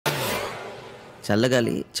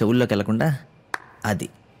చల్లగాలి చెవుల్లోకి వెళ్లకుండా అది.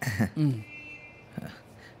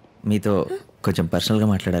 మీతో కొంచెం పర్సనల్గా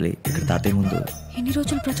మాట్లాడాలి ఇక్కడ తాతయ్య ముందు. ఎన్ని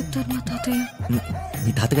రోజులు బ్రతుకుతారు మా తాతయ్య?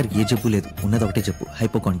 మీ తాతగారికి ఏ జబ్బు లేదు, ఉన్నది ఒకటే చెప్పు,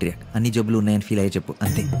 హైపోకాండ్రియా. అన్ని జబ్బులు ఉన్నాయని ఫీల్ అయ్యే చెప్పు,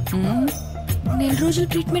 అంతే. 4 రోజులు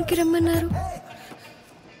ట్రీట్మెంట్కి రమ్మన్నారు.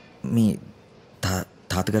 మీ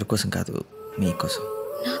తాతగారి కోసం కాదు, మీకోసం.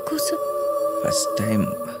 నా కోసం? ఫస్ట్ టైం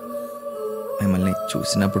మిమ్మల్ని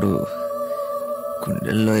చూసినప్పుడు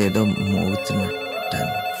గుండెల్లో ఏదో మోగుతున్నట్టు.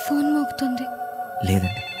 ఫోన్ మోగుతుంది.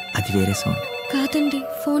 లేదండి, అది వేరే సౌండ్. కాదండి,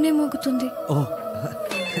 ఫోనే మోగుతుంది. ఓ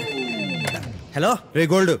హలో రే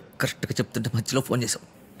గోల్డ్, కరెక్ట్గా చెప్తుంటే మధ్యలో ఫోన్ చేసావు.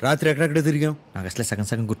 రాత్రి ఎక్కడెక్కడ తిరిగాం? నాకు అసలే సగం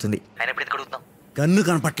సగం గుర్తుంది. ఆయన ఎప్పుడు అడుగుతాం? గన్ను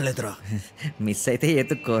కనపట్టలేదురా. మిస్ అయితే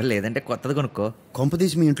ఎత్తుక్కో, లేదంటే కొత్తది కొనుక్కో.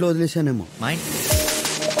 కొంపదీసి మీ ఇంట్లో వదిలేసానేమో. మా ఇంటి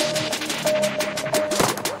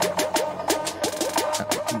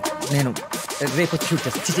నేను రేపు వచ్చి షూట్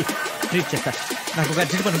చేస్తా, ట్రీట్ చేస్తా. నాకు ఒక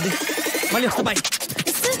అర్జెంట్ పని ఉంది, మళ్ళీ వస్తా. బాయ్.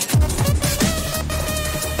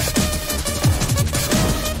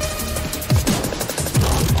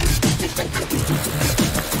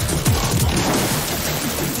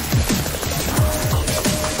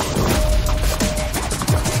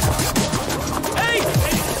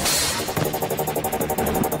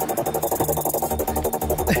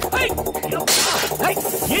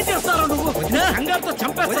 ఏం చేస్తారో నువ్వు? కంగారుతో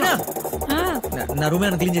చంపేస్తున్నా. నా రూమ్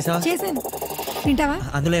ఏమైనా క్లీన్ చేసావా? చేశాను. తింటావా?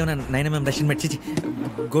 అందులో ఏమైనా 9mm రష్యన్ మెట్,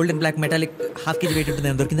 golden black metallic ½ kg wait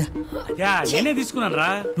ఉంటుంది, దొరికిందా? నేనే తీసుకున్నాను రా.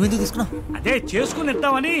 నువ్వు ఎందుకు తీసుకున్నావు? అదే చేసుకుని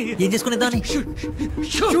ఇద్దామని. ఏం చేసుకుని ఇద్దామని?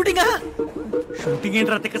 షూటింగ్. షూటింగ్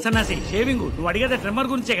ఏంట్రా తిక్క సన్నాసి? షేవింగ్. నువ్వు అడిగేదా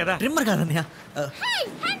ట్రిమ్మర్ గురించే కదా. ట్రిమ్మర్ కాదన్నయ్య.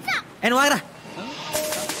 ఆయన వాగరా.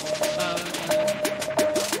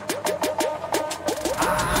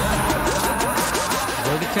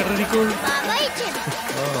 ఓడిచ్చాడ్రా నీకు?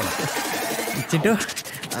 ఇచ్చింటూ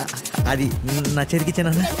అది నా చేతికి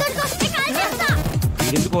ఇచ్చాను.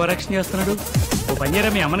 ఎందుకు ఓవరాక్షన్ చేస్తున్నాడు? ఓ పనిచేరా,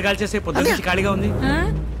 మీ అమ్మని కాల్ చేసే పొద్దున్న నుంచి ఖాళీగా ఉంది.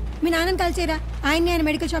 మీ నాన్నని కలిసేరా? ఆయన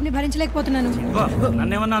మెడికల్ షాప్ ని భరించలేకపోతున్నాను.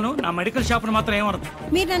 నన్నేమన్నాను? నా మెడికల్ షాప్ ని మాత్రం ఏమన్నది?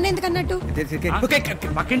 మీరు నన్ను ఎందుకు అన్నట్టు?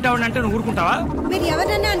 పక్కింటి ఆవిడ అంటే నువ్వు ఊరుకుంటావా? మీరు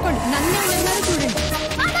ఎవరినన్నా అనుకోండి, నన్నే అన్నారు చూడండి.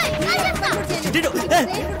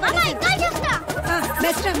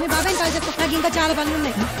 బెస్ట్ మీ బాబాయ్ కాల్ చెప్తా, నాకు ఇంకా చాలా పనులు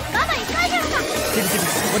ఉన్నాయి.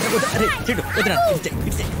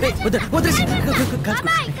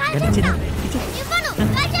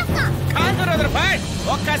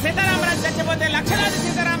 ఒక్క సీతారామరాజు చచ్చిపోతే లక్షలాది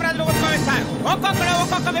సీతారామరాజులు ఉద్భవిస్తారు. ఒక్కొక్కడు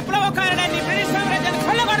ఒక్కొక్క విప్లవకారుడని బ్రిటిష్ సామ్రాజ్యాన్ని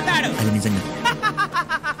కొల్లగొడతాడు.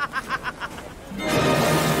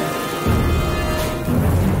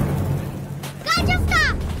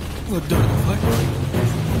 వద్దు,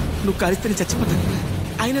 నువ్వు కలిస్తే నేను చచ్చిపోతాను.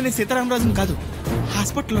 అయినా నేను సీతారామరాజుని కాదు,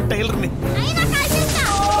 హాస్పిటల్లో టైలర్ని.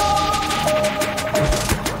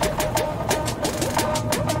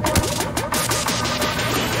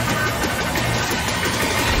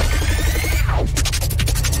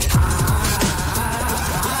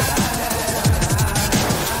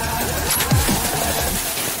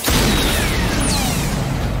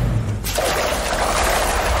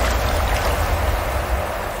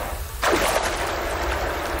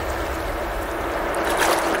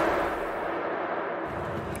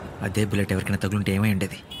 అదే బుల్లెట్ ఎవరికైనా తగులుంటే ఏమై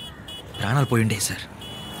ఉండేది? ప్రాణాలు పోయి ఉండేది సార్.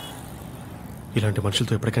 ఇలాంటి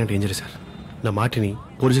మనుషులతో ఎప్పటికైనా డేంజర్ సార్. నా మాటిని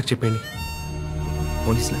పోలీసులకు చెప్పండి.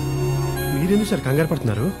 పోలీసులా? మీరెందుకు సార్ కంగారు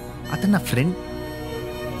పడుతున్నారు? అతను నా ఫ్రెండ్.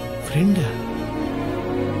 ఫ్రెండా?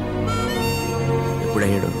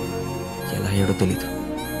 ఎప్పుడయ్యాడో ఎలా అయ్యాడో తెలీదు,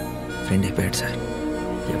 ఫ్రెండ్ అయిపోయాడు సార్.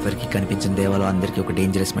 ఎవరికి కనిపించిన దేవాలో అందరికీ ఒక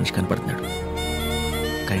డేంజరస్ మనిషి కనపడుతున్నాడు,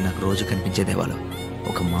 కానీ నాకు రోజు కనిపించే దేవాలో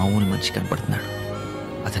ఒక మామూలు మనిషి కనపడుతున్నాడు.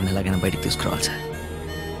 అతన్ని ఎలాగైనా బయటికి తీసుకురావాలి సార్.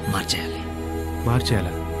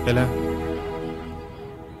 మార్చేయాలా? ఎలా?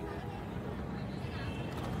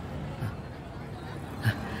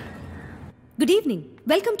 Good evening,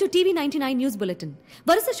 welcome to TV 99 news bulletin.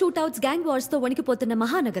 వరుస షూట్అవుట్స్, గ్యాంగ్ వార్స్ తో వణికిపోతున్న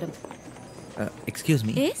మహానగరం. ఎక్స్క్యూజ్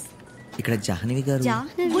మీ, ఇక్కడ జాహ్నవి గారు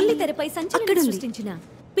బుల్లి తెరపై సంచలనం సృష్టించిన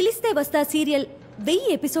పిలిస్తే వస్తా సీరియల్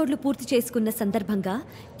 1000 ఎపిసోడ్లు పూర్తి చేసుకున్న సందర్భంగా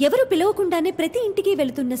ఎవరు పిలవకుండానే ప్రతి ఇంటికి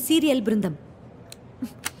వెళుతున్న సీరియల్ బృందం.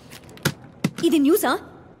 ఇది న్యూసా?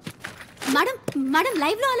 మేడం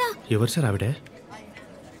లైవ్ లో అలా. ఎవరు సార్ ఆవిడ?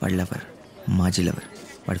 వాడి లవర్, మాజీ లవర్.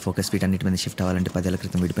 వాడి ఫోకస్ వీటన్నిటి మీద షిఫ్ట్ అవ్వాలంటే 10 ఏళ్ల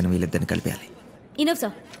క్రితం విడిపోయిన వీళ్ళిద్దరిని కలిపేయాలి. ఇనఫ్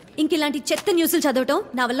సార్, ఇంక ఇలాంటి చెత్త న్యూస్లు చదవటం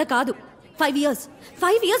నా వల్ల కాదు. 5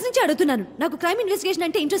 ఇయర్స్ నుంచి అడుగుతున్నాను, నాకు క్రైమ్ ఇన్వెస్టిగేషన్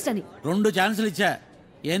అంటే ఇంట్రెస్ట్ అని. 2 ఛాన్సులు ఇచ్చా.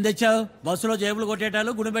 ఏం తెచ్చావు? బస్సులో జేబులు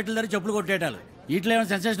కొట్టేటాలు, గుడిబెట్టల దగ్గర చెప్పులు కొట్టేటాలు. వీటిలో ఏమైనా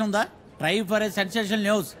సెన్సేషన్ ఉందా? Try for a sensation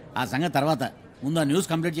news. ఆ సంగతి తర్వాత, ముందు ఆ న్యూస్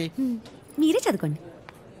కంప్లీట్ చేయి. మీరే చదువుకోండి.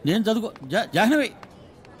 నేను చదువుకో. జాహ్నవి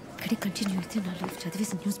ఇక్కడే కంటిన్యూ అయితే నా లైఫ్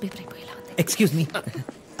చదివేసి న్యూస్ పేపర్ అయిపోయేలా ఉంది. Excuse me,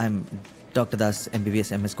 I'm doctor Das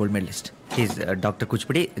MBBS MS gold medallist. He's doctor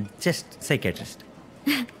Kuchipudi, just psychiatrist.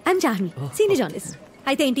 I'm Jahnavi, senior journalist.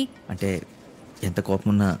 అయితే ఏంటి? అంటే ఎంత కోపం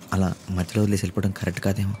ఉన్నా అలా మధ్యలో వదిలేసి వెళ్ళిపోవడం కరెక్ట్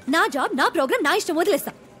కాదేమో. నా జాబ్, నా ప్రోగ్రామ్, నా ఇష్టం,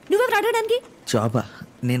 వదిలేస్తా. నువ్వెవరు అడగడానికి? జాబా?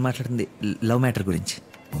 నేను మాట్లాడుతుంది లవ్ మ్యాటర్ గురించి.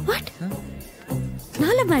 వాట్? నా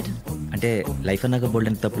లవ్ మ్యాటర్? అంటే లైఫ్ అన్నాక బోల్డ్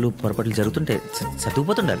అని తప్పులు పొరపాట్లు జరుగుతుంటే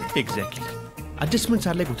సర్దుకుపోతుండాలి. ఎగ్జాక్ట్లీ. అడ్జస్ట్మెంట్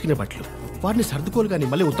సార్లే ఉతికిన బట్టలు వాటిని సర్దుకోలు కానీ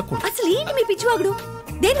మళ్ళీ ఉతకూడదు. అసలు ఏంటి మీ పిచ్చివాగుడు?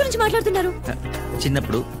 దేని గురించి మాట్లాడుతున్నారు?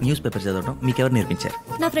 చిన్నప్పుడు న్యూస్ పేపర్ చదవడం మీకెవరు నేర్పించారు?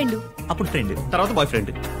 నా ఫ్రెండ్. అప్పుడు ఫ్రెండ్, తర్వాత బాయ్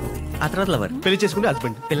ఫ్రెండ్, ఆ తర్వాత లవర్, పెళ్లి చేసుకుంటే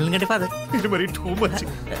హస్బెండ్, పిల్లల కంటే ఫాదర్. ఇది మరి టూ మచ్.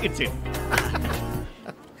 It's it.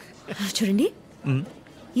 చూడండి,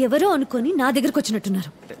 ఎవరో అనుకొని నా దగ్గరకు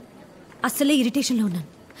వచ్చినట్టున్నారు. అసలే ఇరిటేషన్ లో ఉన్నాను.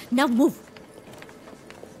 నా మూవ్.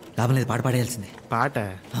 లాభం లేదు, పాట పాడేయాల్సిందే. పాట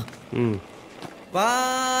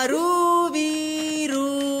వారు వీరు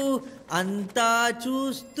అంతా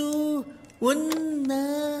చూస్తూ ఉన్నా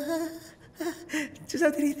చూసా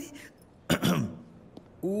తిరిగి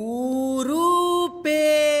ఊరు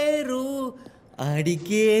పేరు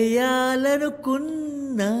అడిగేయాలనుకున్నా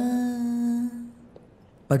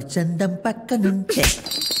పడుచందం పక్క నుంచే.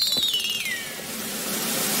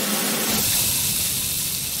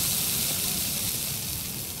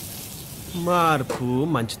 మార్పు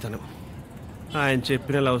మంచితనం. ఆయన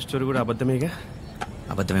చెప్పిన లవ్ స్టోరీ కూడా అబద్ధమేగా?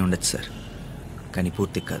 అబద్ధమే ఉండొచ్చు సార్, కానీ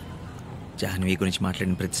పూర్తి కాదు. జాహ్నవి గురించి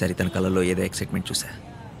మాట్లాడిన ప్రతిసారి తన కళ్ళలో ఏదో ఎక్సైట్మెంట్ చూసా.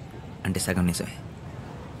 అంటే సగం నిజమే,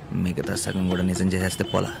 మిగతా సగం కూడా నిజం చేసేస్తే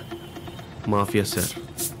పోలా. మాఫియా సార్,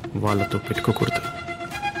 వాళ్ళతో పెట్టుకోకూడదు.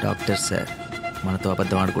 డాక్టర్ సార్, మనతో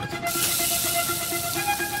అబద్ధం ఆడకూడదు.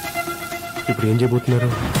 ఇప్పుడు ఏం చేయబోతున్నారు?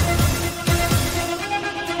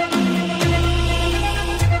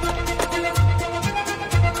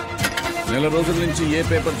 నెల రోజుల నుంచి ఏ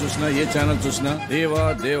పేపర్ చూసినా, ఏ ఛానల్ చూసినా దేవా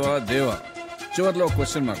దేవా దేవా. చివరిలో ఒక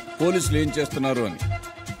క్వశ్చన్ మార్క్. పోలీసులు ఏం చేస్తున్నారు అని.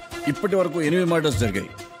 ఇప్పటి వరకు 8 మర్డర్స్ జరిగాయి,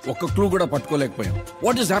 ఒక్క క్లూ కూడా పట్టుకోలేకపోయాం.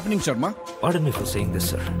 What is happening Sharma? Pardon me for saying this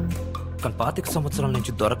sir, కానీ 25 సంవత్సరాల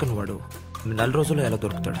నుంచి దొరకని వాడు 4 రోజుల్లో ఎలా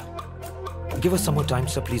దొరుకుతాడు? Give us some more time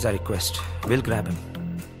sir, please, I request. We'll grab him.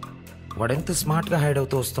 వాడు ఎంత స్మార్ట్గా హైడ్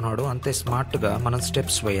అవుతూ వస్తున్నాడో అంతే స్మార్ట్గా మనం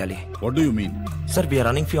స్టెప్స్ వేయాలి. What do you mean? Sir, we are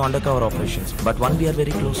running few under cover operations, but one we are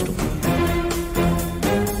very close to.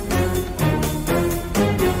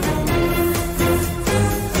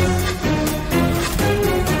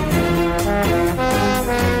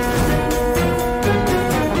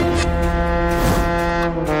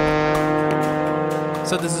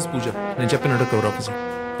 Sir, this is పూజ. నేను చెప్పినట్టు కవర్ ఆఫీసర్.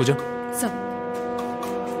 పూజ సార్,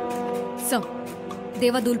 సార్,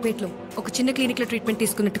 దేవాదూల్పేట్లో ఒక చిన్న క్లినిక్లో ట్రీట్మెంట్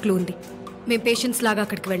తీసుకున్నట్టు క్లూ ఉంది. మేము పేషెంట్స్ లాగా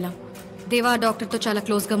అక్కడికి వెళ్ళాం. దేవా డాక్టర్తో చాలా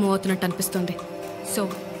క్లోజ్గా మూవ్ అవుతున్నట్టు అనిపిస్తుంది. సో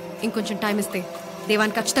ఇంకొంచెం టైం ఇస్తే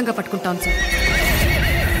దేవాన్ని ఖచ్చితంగా పట్టుకుంటాం సార్.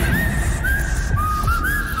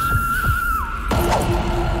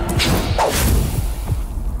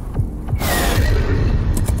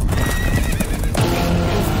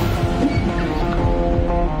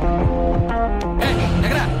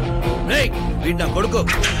 వీడి నా కొడుకు.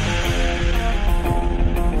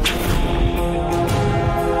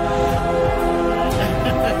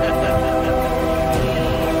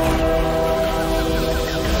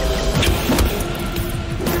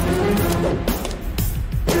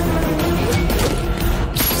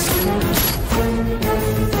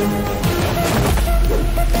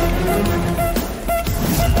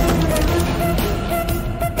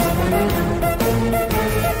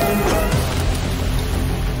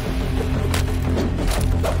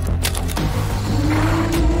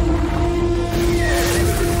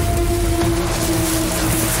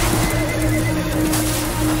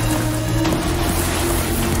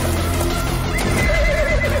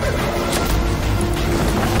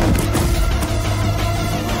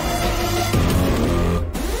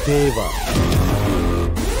 దేవా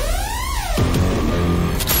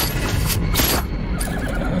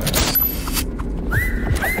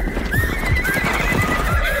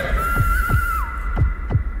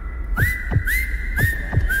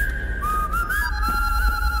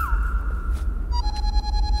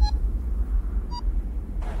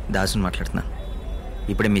దాసుని మాట్లాడుతున్నాను.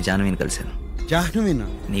 ఇప్పుడే మీ జాహ్నవిని కలిశాను. జాహ్నవినా?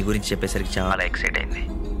 నీ గురించి చెప్పేసరికి చాలా ఎక్సైట్ అయింది.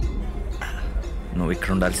 నువ్వు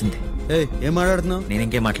ఇక్కడ ఉండాల్సిందే. ఏం మాట్లాడుతున్నావు? నేను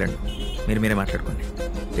ఇంకేం మాట్లాడను, మీరే మాట్లాడుకోండి.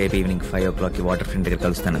 రేపు ఈవినింగ్ 5 o'clockకి వాటర్ ఫ్రంట్ దగ్గర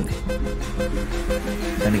కలుస్తానంది.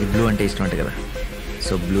 దానికి బ్లూ అంటే ఇష్టం అంటే కదా,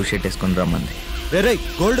 సో బ్లూ షర్ట్ వేసుకొని రమ్మంది.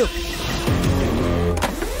 గోల్డ్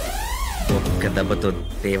ఒక్క దెబ్బతో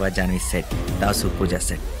దేవా జాహ్నవి సెట్, దాసు పూజ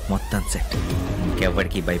సెట్, మొత్తం సెట్.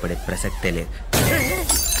 ఇంకెవ్వడికి భయపడే ప్రసక్తే లేదు.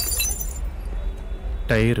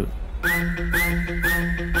 టైరు